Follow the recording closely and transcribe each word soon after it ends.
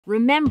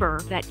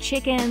Remember that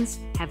chickens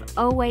have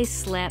always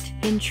slept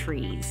in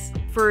trees.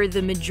 For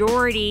the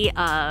majority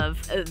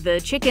of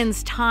the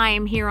chickens'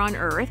 time here on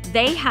Earth,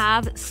 they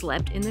have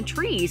slept in the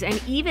trees.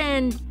 And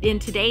even in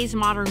today's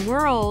modern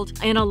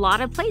world, in a lot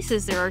of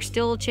places, there are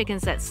still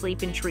chickens that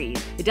sleep in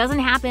trees. It doesn't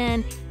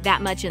happen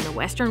that much in the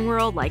Western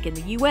world, like in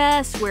the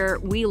US where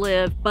we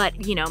live,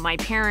 but you know, my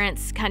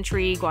parents'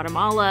 country,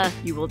 Guatemala,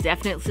 you will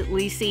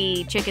definitely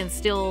see chickens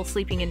still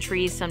sleeping in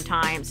trees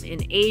sometimes.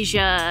 In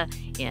Asia,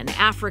 in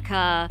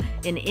Africa,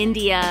 in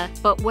India.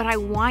 But what I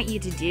want you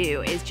to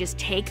do is just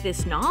take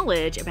this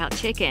knowledge about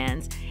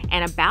chickens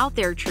and about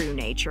their true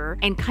nature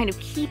and kind of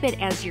keep it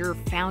as your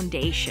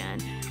foundation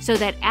so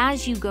that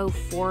as you go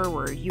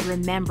forward, you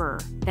remember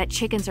that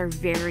chickens are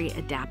very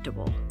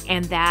adaptable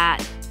and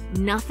that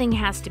nothing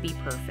has to be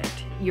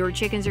perfect. Your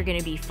chickens are going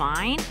to be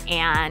fine,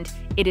 and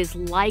it is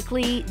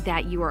likely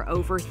that you are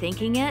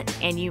overthinking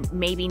it and you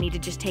maybe need to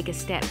just take a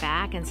step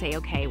back and say,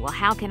 okay, well,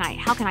 how can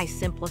I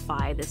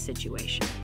simplify this situation?